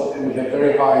also we have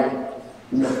very high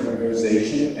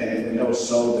mineralization, and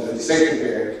also the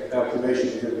secondary activation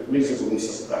is reasonably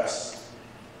suppressed.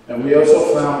 And we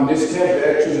also found this cap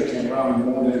actually can run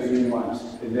more than 3 months,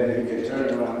 and then it can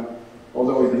turn around,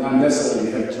 although it not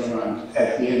necessarily have turn around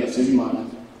at the end of 3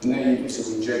 months, and then it's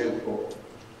injectable.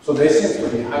 So they seem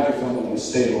to be hydrothermally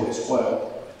stable as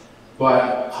well.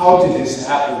 But how did this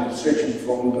happen, switching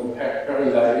from the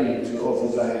paraxylene to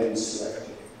orthoxylene selective?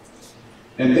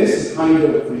 And this kind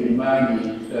of remind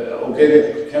me that the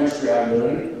organic chemistry I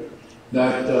learned,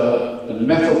 that the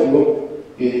methyl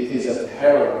group is a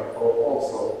para or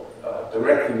also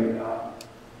directly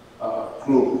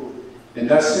group. And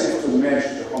that seems to match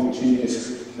the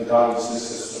homogeneous hydrolysis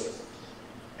system.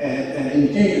 And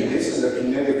indeed, this is a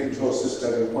kinetic control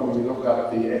system when we look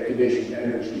at the activation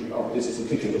energy of this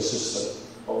particular system,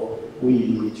 or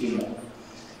we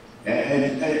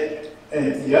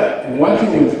and one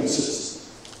thing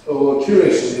we're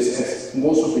curious is, as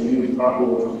most of you probably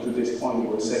will come to this point, you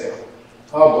will say,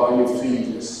 how about you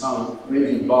feed some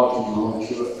really bulky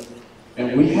molecule?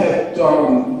 And we have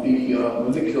done the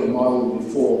molecular model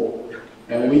before,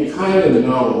 and we kind of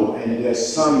know, and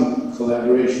there's some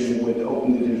collaboration with the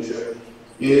open literature,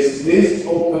 is this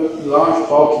open, large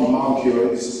bulky molecule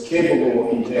is capable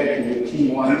of interacting with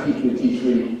T1, T2,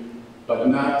 T3, but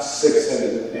not 6,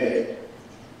 7, and 8.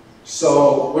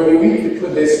 So when we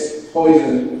put this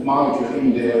poison molecule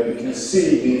in there, you can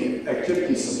see the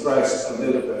activity suppressed a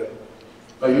little bit,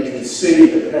 but you can see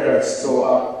the pairs go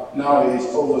up. Now it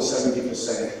is over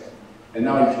 70%, and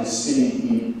now you can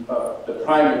see the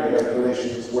primary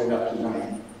regulations went up to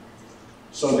 90.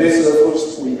 So this, of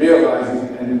course, we realized,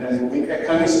 and we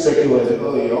kind of speculated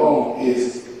earlier on,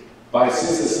 is by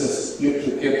synthesis you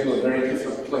could get to a very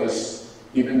different place,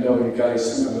 even though you got a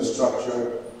similar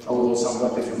structure, although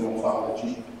somewhat different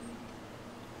morphology.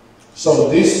 So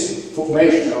this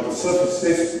formation of the surface,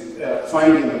 this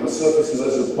finding of a surface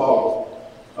reservoir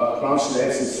ground-state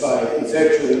acid site is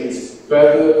actually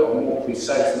better or more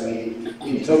precisely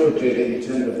interpreted in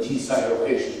terms of T site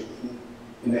location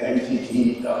in the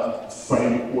MTT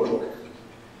framework.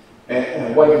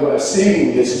 And what we are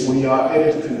seeing is we are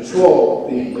able to control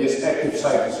this active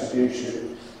site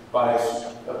distribution by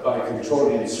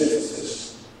controlling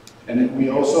synthesis. And we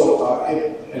also are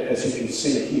able, as you can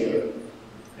see here,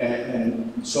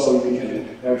 and so we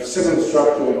can have similar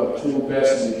structure but two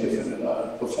vastly different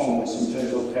performance in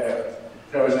terms of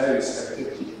paraxylase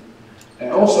activity.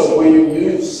 And also when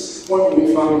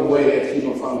we found a way,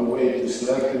 Timo found a way to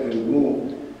selectively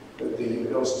remove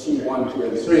those T1, 2,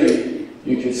 and 3,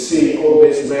 you can see all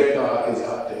this red dot is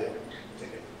up there.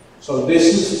 So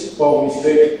this is what we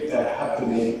think that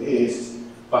happening is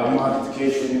by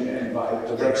modification and by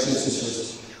direct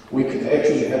synthesis, we can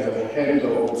actually have a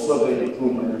handle of further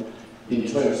improvement in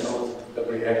terms of the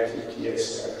reactive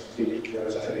TS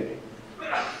paraxylene.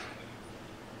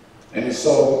 And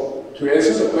so, to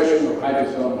answer the question of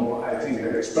hydrothermal, I think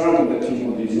the experiment that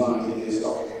Timo designed is,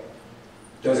 okay,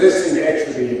 does this thing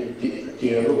actually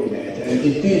de-illuminate? And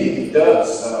indeed, it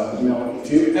does.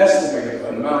 If you estimate the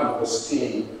amount of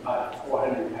steam at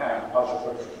 400 pounds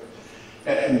partial pressure,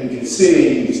 and you can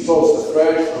see, expose the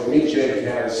fresh or reject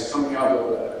gas coming out of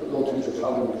the low temperature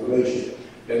carbon manipulation,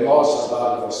 they lost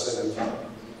about 7 tons.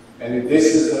 And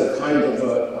this is a kind of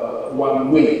a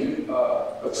 1 week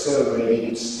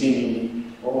accelerating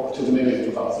steam or to the minute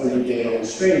about 30 days on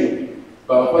stream.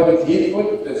 But when he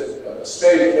put the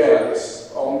steady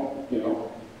gas on,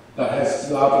 that has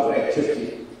a lot of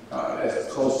activity as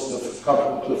close to the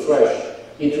coupled to fresh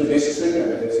into this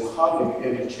treatment, there's hardly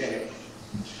any change.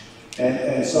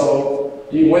 And so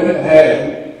he went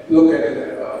ahead and looked at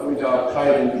it with our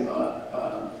Titan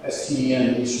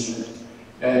STEM instrument,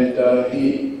 and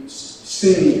he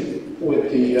see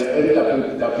with the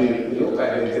NWW, look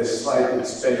at it as slight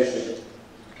expansion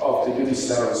of the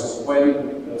unicells.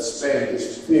 When the span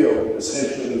is filled,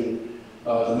 essentially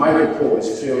the micropore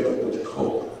is filled with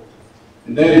coke.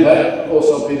 And then that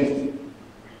also been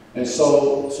And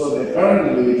so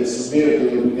apparently the severe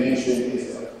illumination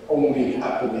is only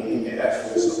happening in the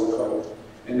effluence of the code.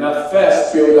 And that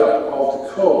fast buildup of the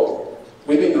code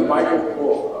within the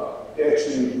microcore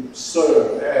actually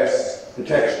serve as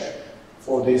protection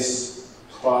for this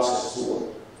process to work.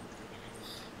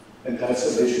 And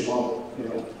that's additional,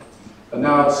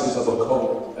 analysis of a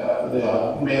code. There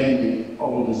are mainly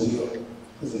only zero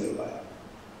line.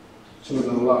 Through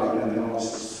the line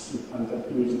analysis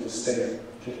using the state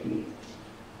technique.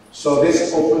 So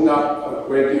this opened up a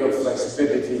great deal of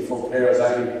flexibility for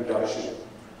parasitic reduction.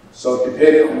 So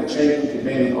depending on the changing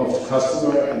demand of the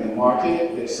customer and the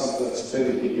market, there's some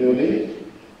flexibility early.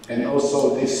 And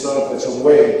also this serves as a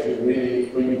way to really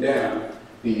bring down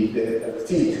the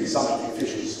feed consumption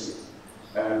efficiency.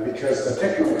 Because the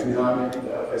techno-economic,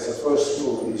 as a first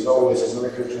rule, is always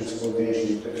molecular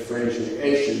transformation, the differential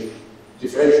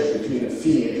between the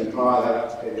feed and the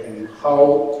product, and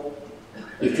how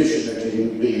efficient it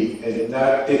can be, and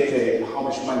that dictates how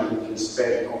much money we can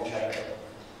spend on capital,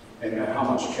 and how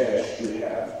much cash we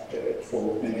have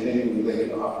for maintaining the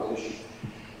regular operation.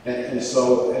 And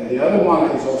the other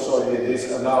one is also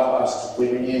this allow us to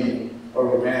bring in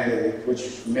aromatic,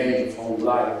 which made from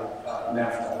light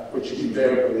naphtha, which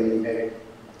invariably make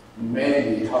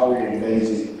mainly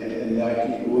calorie-based, and I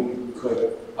think we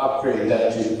could upgrade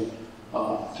that to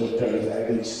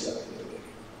parasitic stuff.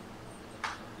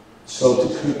 So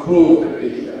to conclude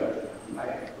my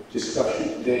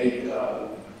discussion today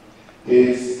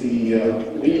is we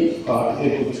are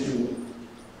able to,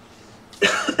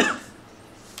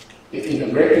 in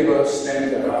a regular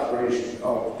standard operation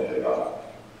of the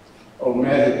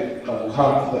aromatic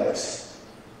complex,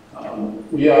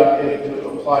 we are able to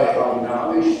apply our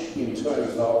knowledge in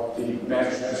terms of the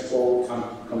mass transport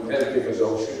competitive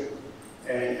absorption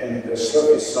and the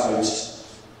surface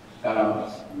sites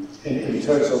in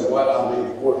terms of what are the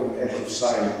important active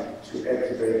sites to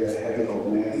activate the heavy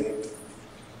aromatic.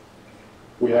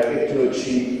 We are able to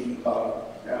achieve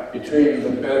between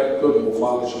the good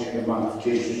morphology and the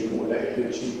modification, we are able to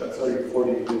achieve a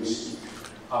 30-40 degrees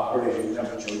operating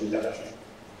temperature reduction.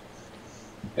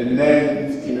 And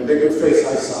then in the liquid phase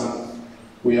ISON,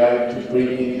 we are able to bring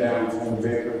it down from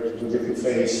vapor to liquid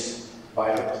phase by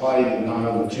applying the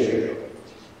nanomaterial.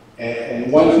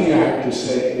 And one thing I have to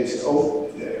say is,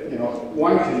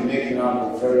 one can make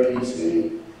nano very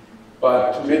easily,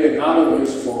 but to make a nano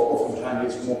useful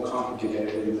oftentimes is more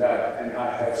complicated than that. And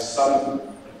I have some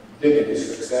limited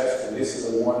success, and this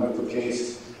is a wonderful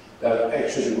case that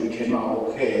actually we came out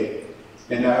okay.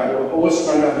 And I will always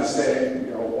try to understand,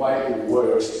 why it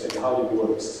works and how it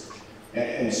works.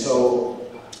 And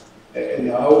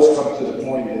I always come to the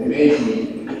point that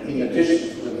maybe, in addition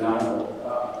to the nano,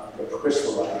 the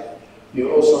crystalline,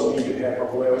 you also need to have a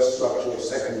well-structured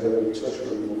secondary,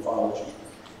 tertiary morphology.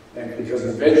 And because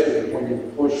eventually, when you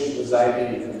push the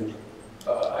xylene and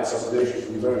isolation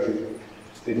conversion,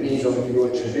 the meso, you will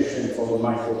transition from the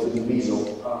micro to the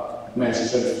meso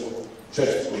mass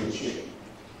transfer machine.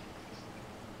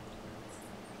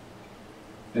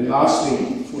 And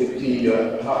lastly, with the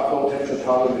low temperature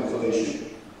tolerant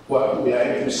methylation, what we are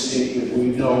able to see is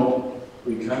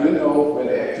we kind of know where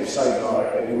the active sites are,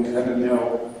 and we kind of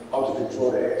know how to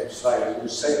control the active site through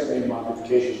secondary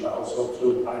modification, but also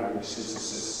through primary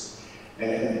synthesis.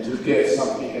 And to get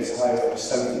something as high as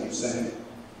 70%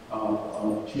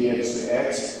 pH to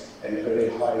X and very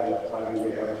high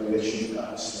primary alkylation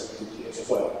selectivity as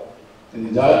well.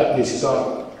 And that is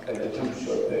done at the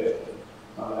temperature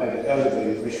at an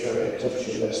elevated pressure and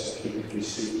temperature less than 3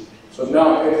 C. So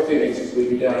now everything is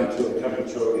really down to a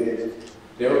temperature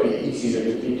they will be easier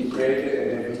to integrate it, and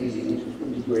then be easy to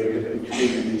integrate it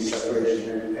between the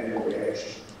separation and the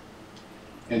reaction.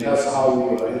 And that's how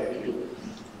we were able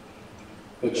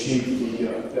to achieve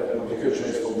the molecular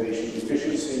transformation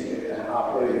efficiency and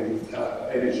operating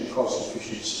energy cost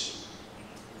efficiency.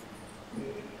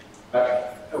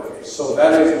 Okay, so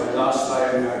that is my last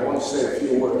slide, and I want to say a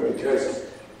few words because,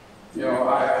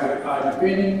 I've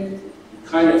been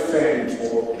kind of fan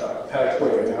for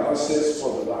pathway analysis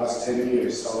for the last 10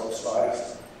 years.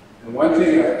 And one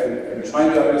thing I'm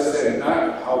trying to understand,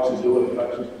 not how to do it,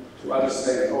 but to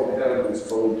understand all the elements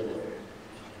going to it.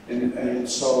 And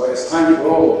so as time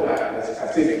goes, I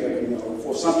think that,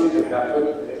 for something to happen,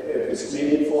 if it's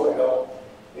meaningful,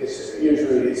 it's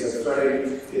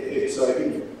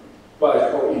what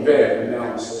I call event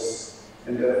analysis.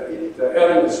 And the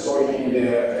elements going in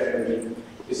there and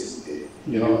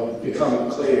become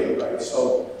clear, right?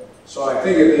 So I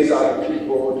think that these are the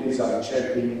people, these are the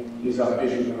champions, these are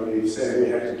visionaries, say we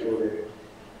have to do it.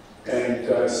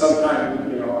 And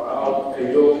sometimes, our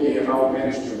European, our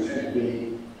management tend to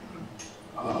be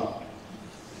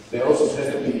They also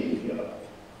tend to be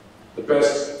the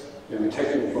best,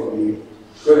 technically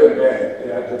good and bad.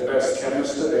 They are the best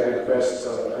chemist, they are the best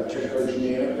chemical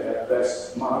engineer, they are the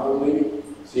best modeling,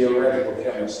 theoretical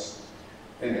chemist.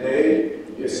 And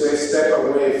if they step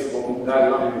away from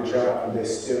that line of job, and they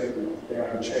still, they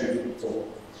are changing for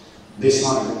this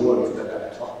line of work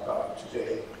that I talked about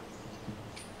today.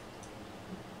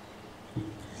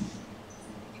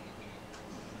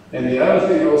 And the other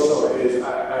thing also is,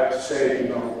 I have to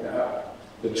say,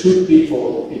 the two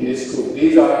people in this group,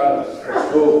 these are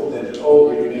a group that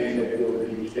all remain that will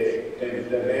be there,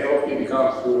 and that they all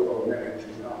become through organic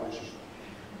technology.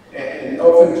 And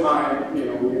oftentimes, we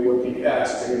will be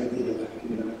asked,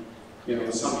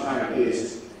 sometimes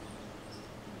is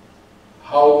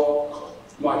how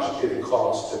much it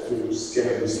costs to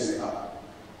scale this thing up,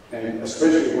 and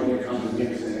especially when it comes to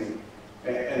new things.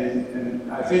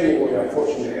 And I think we are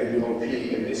fortunate at UOP,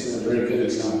 and this is a very good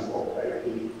example.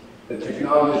 Right? The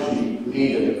technology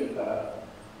leader,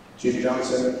 Jim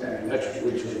Johnson and Patrick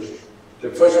Richards,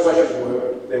 the first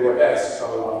question they were asked a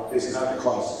lot is not the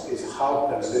cost, is how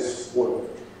does this work?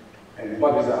 And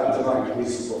what is the underlying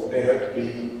principle? They have to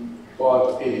be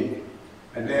bought in.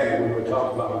 And then we will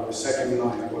talk about the second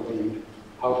line,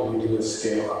 how do we do a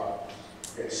scale up?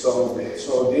 Okay,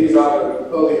 so these are the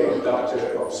early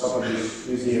adopters of some of these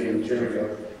museum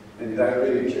material, and that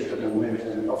really kept the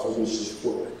momentum of the research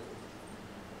work.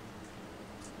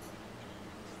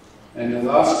 And the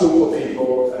last group of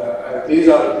people, these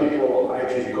are the people I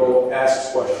can go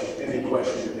ask questions, any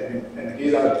question, and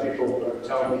these are the people that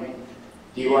tell me,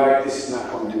 DY, this is not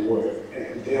going to work.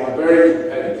 And they are very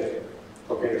competitive.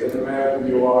 Okay, it doesn't matter who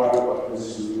you are, what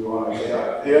position you are,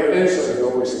 their answer is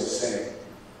always the same.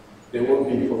 They will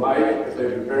be polite, but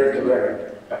they'll be very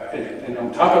direct. And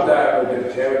on top of that,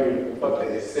 they'll tell you what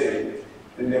they think,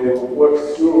 and they will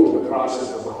work through the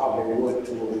process of how they would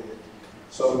do it.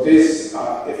 So this,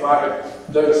 if I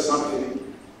learned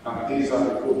something, these are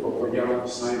the group of young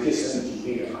scientists and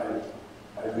engineers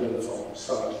I learned from.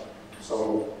 So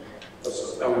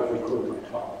that will conclude my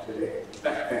talk today.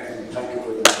 Thank you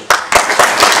for listening.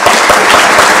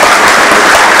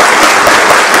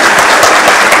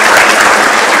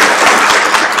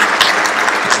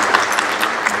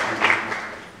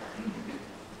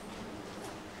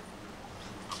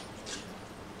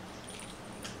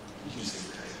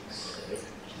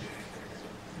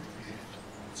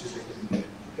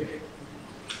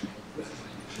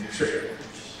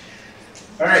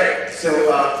 All right, so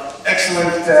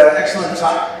excellent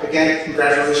talk. Again,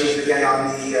 congratulations again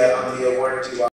on the award to